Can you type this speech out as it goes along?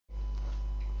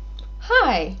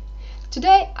Hi!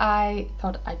 Today I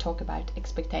thought I'd talk about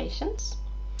expectations.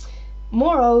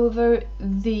 Moreover,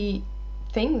 the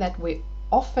thing that we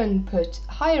often put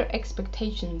higher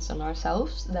expectations on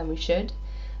ourselves than we should.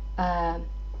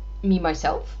 Me,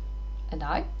 myself, and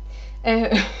I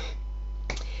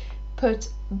put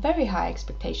very high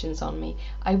expectations on me.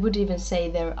 I would even say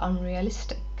they're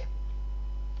unrealistic.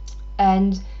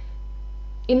 And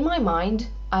in my mind,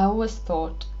 I always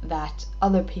thought that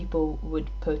other people would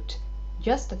put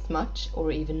just as much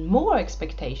or even more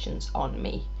expectations on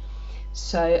me.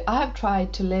 So I have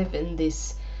tried to live in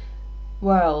this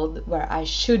world where I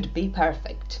should be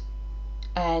perfect.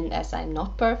 And as I'm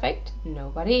not perfect,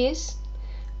 nobody is,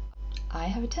 I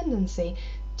have a tendency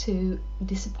to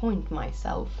disappoint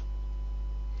myself.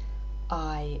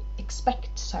 I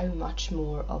expect so much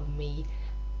more of me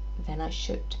than I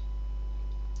should.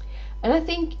 And I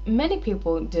think many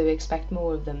people do expect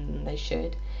more of them than they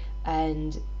should.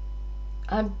 And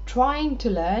I'm trying to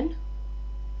learn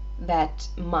that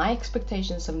my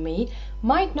expectations of me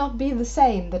might not be the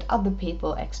same that other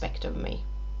people expect of me.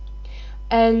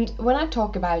 And when I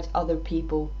talk about other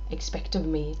people expect of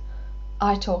me,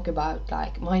 I talk about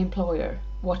like my employer,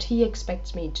 what he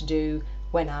expects me to do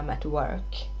when I'm at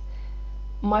work.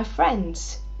 My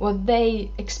friends, what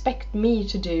they expect me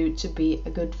to do to be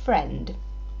a good friend,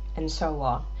 and so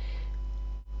on.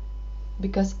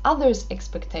 Because others'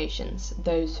 expectations,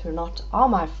 those who not are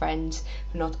my friends,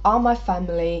 who not are my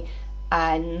family,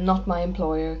 and not my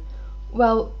employer,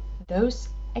 well, those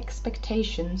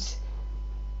expectations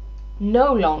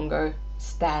no longer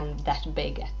stand that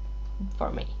big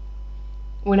for me.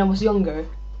 When I was younger,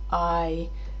 I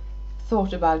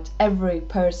thought about every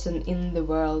person in the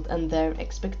world and their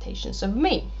expectations of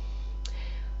me.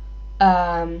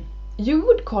 You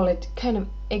would call it kind of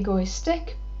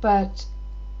egoistic, but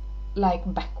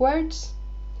like backwards.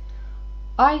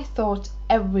 I thought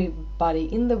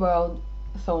everybody in the world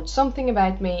thought something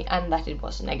about me and that it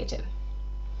was negative.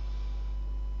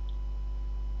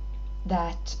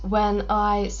 That when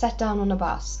I sat down on a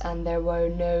bus and there were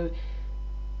no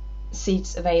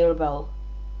seats available,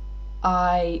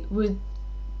 I would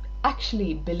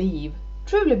actually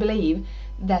truly believe,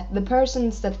 that the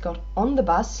persons that got on the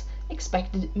bus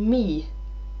expected me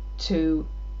to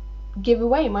give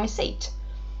away my seat.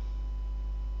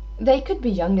 They could be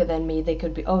younger than me, they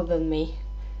could be older than me.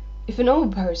 If an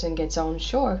old person gets on,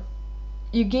 sure,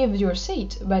 you give your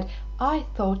seat, but I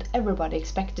thought everybody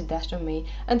expected that of me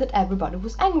and that everybody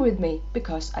was angry with me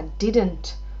because I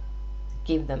didn't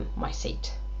give them my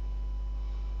seat.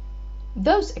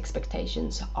 Those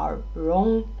expectations are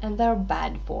wrong and they're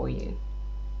bad for you.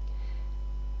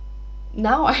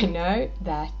 Now I know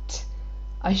that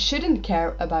I shouldn't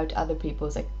care about other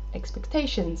people's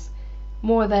expectations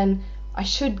more than I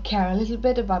should care a little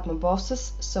bit about my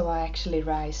bosses, so I actually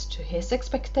rise to his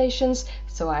expectations,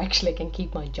 so I actually can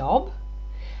keep my job.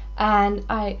 And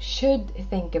I should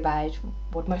think about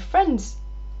what my friends'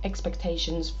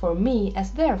 expectations for me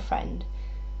as their friend,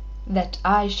 that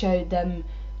I showed them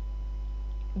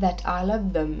that I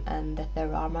love them and that they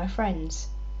are my friends.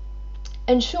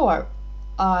 And sure,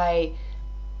 I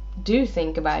do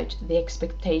think about the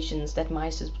expectations that my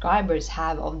subscribers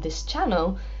have of this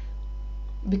channel,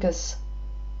 because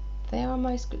they are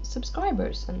my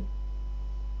subscribers and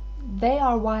they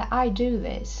are why I do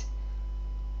this.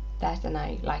 That, and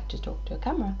I like to talk to a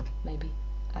camera, maybe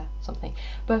something.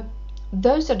 But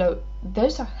those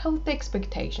are healthy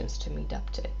expectations to meet up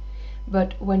to.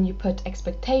 But when you put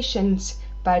expectations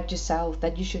about yourself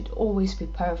that you should always be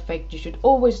perfect, you should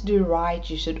always do right,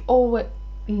 you should always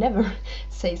never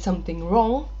say something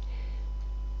wrong,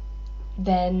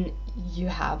 then you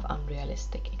have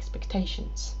unrealistic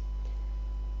expectations.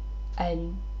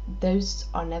 And those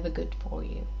are never good for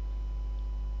you.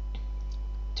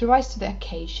 To rise to the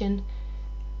occasion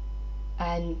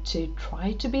and to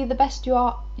try to be the best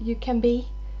you can be,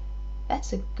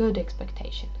 that's a good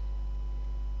expectation.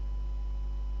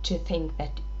 To think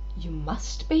that you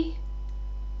must be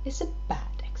is a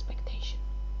bad expectation.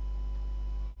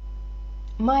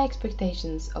 My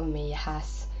expectations of me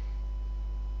has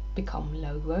become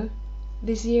lower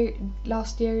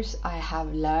last years. I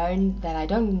have learned that I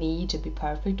don't need to be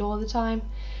perfect all the time.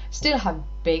 Still have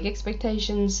big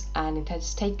expectations, and it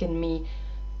has taken me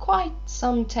quite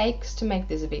some takes to make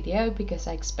this video because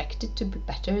I expect it to be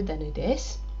better than it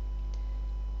is.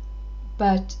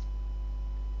 But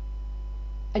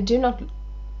I do not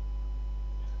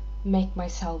make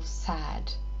myself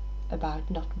sad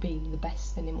about not being the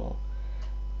best anymore,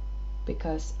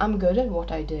 because I'm good at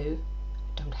what I do.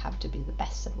 I don't have to be the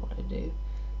best at what I do,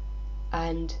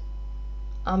 and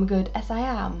I'm good as I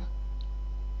am.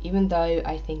 even though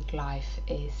I think life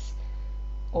is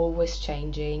always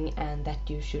changing and that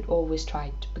you should always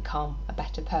try to become a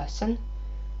better person,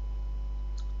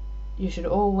 you should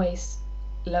always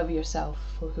love yourself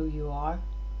for who you are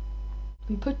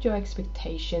and put your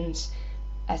expectations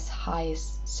as high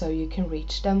as so you can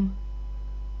reach them,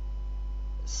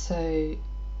 so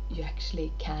you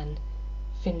actually can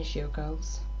finish your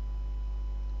goals.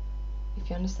 If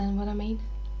you understand what I mean.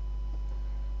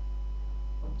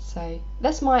 So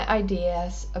that's my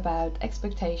ideas about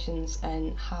expectations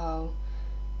and how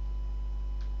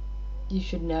you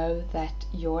should know that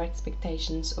your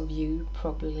expectations of you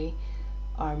probably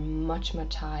are much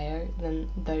higher than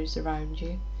those around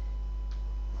you.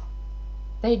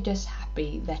 They're just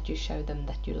happy that you show them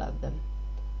that you love them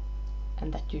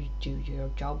and that you do your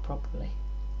job properly.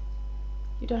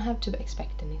 You don't have to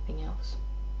expect anything else.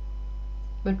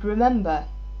 But remember,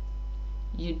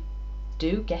 you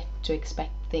do get to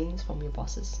expect things from your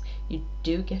bosses. You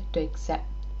do get to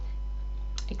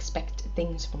expect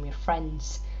things from your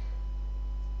friends.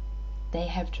 They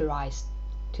have to rise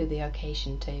to the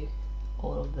occasion too,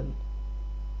 all of them.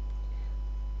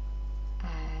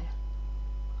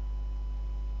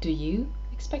 Do you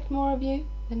expect more of you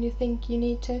than you think you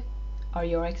need to? Are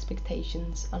your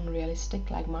expectations unrealistic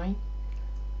like mine?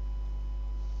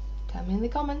 Tell me in the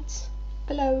comments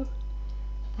below,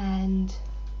 and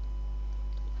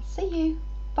I'll see you.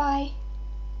 Bye.